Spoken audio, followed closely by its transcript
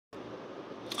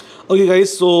Okay,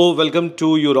 guys, so welcome to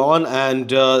Euron, and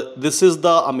this is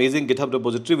the amazing GitHub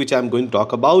repository which I'm going to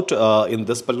talk about in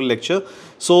this particular lecture.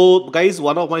 So, guys,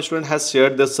 one of my students has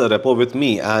shared this repo with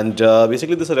me, and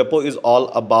basically, this repo is all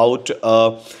about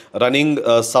running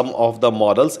some of the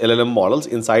models, LLM models,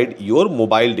 inside your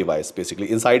mobile device, basically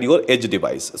inside your edge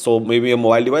device. So, maybe a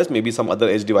mobile device, maybe some other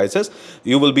edge devices,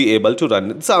 you will be able to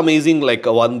run. It's amazing, like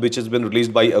one which has been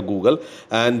released by Google,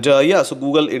 and yeah, so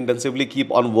Google intensively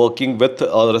keep on working with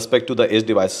respect to the edge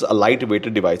devices,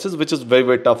 lightweighted devices, which is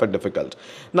very tough and difficult.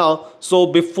 Now, so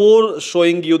before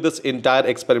showing you this entire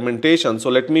experimentation, so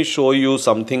let me show you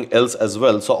something else as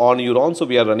well. So on Euron, so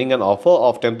we are running an offer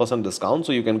of 10% discount,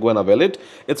 so you can go and avail it.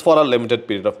 It's for a limited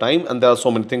period of time, and there are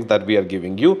so many things that we are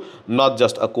giving you, not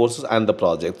just a courses and the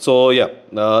project. So yeah,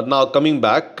 now coming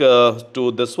back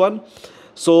to this one.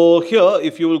 So here,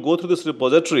 if you will go through this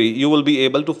repository, you will be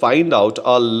able to find out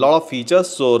a lot of features.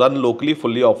 So run locally,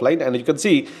 fully offline, and you can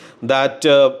see that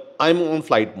I'm on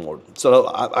flight mode.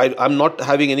 So I'm not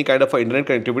having any kind of internet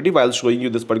connectivity while showing you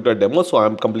this particular demo. So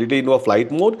I'm completely into a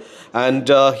flight mode, and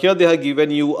here they have given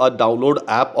you a download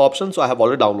app option. So I have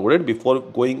already downloaded before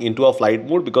going into a flight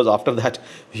mode, because after that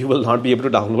you will not be able to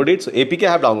download it. So APK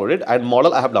I have downloaded and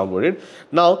model I have downloaded.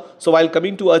 Now, so while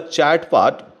coming to a chat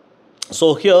part,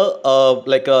 so here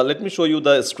let me show you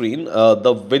the screen,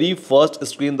 the very first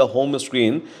screen, the home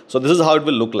screen. So this is how it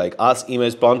will look like: ask,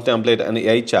 image, prompt template, and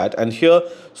AI chat. And here,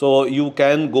 so you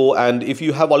can go, and if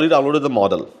you have already downloaded the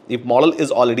model, if model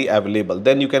is already available,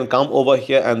 then you can come over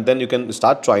here and then you can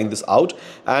start trying this out,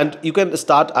 and you can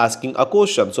start asking a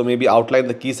question. So maybe outline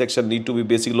the key section need to be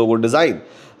basic logo design,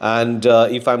 and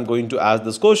if I'm going to ask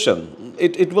this question,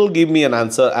 it will give me an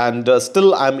answer, and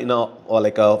still I'm in a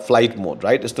like a flight mode,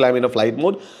 right? Still I'm in a flight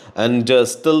mode, and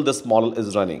still this model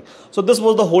is running. So this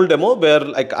was the whole demo where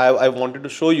like I wanted to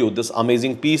show you this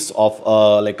amazing piece of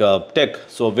like a tech,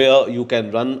 so where you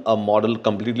can run a model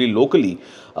completely locally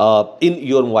in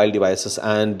your mobile devices,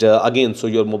 and again, so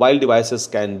your mobile devices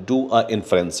can do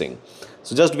inferencing.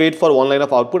 So just wait for one line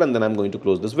of output, and then I'm going to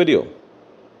close this video.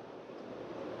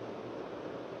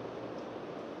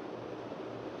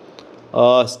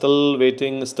 Still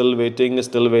waiting, still waiting,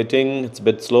 still waiting. It's a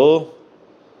bit slow.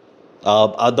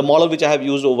 The model which I have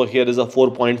used over here is a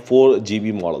 4.4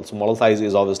 GB model. So model size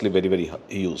is obviously very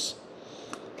huge.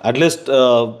 At least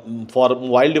for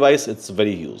mobile device, it's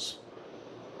very huge.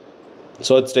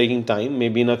 So it's taking time.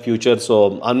 Maybe in a future,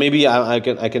 so and maybe I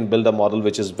can build a model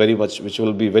which is which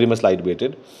will be very much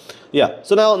lightweighted. Yeah.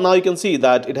 So now you can see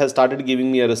that it has started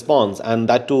giving me a response, and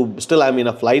that too still I'm in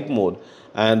a flight mode,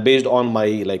 and based on my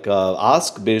like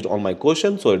ask, based on my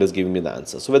question, so it is giving me the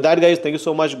answer. So with that, guys, thank you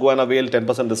so much. Go and avail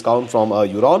 10% discount from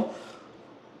Euron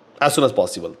as soon as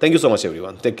possible. Thank you so much,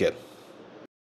 everyone. Take care.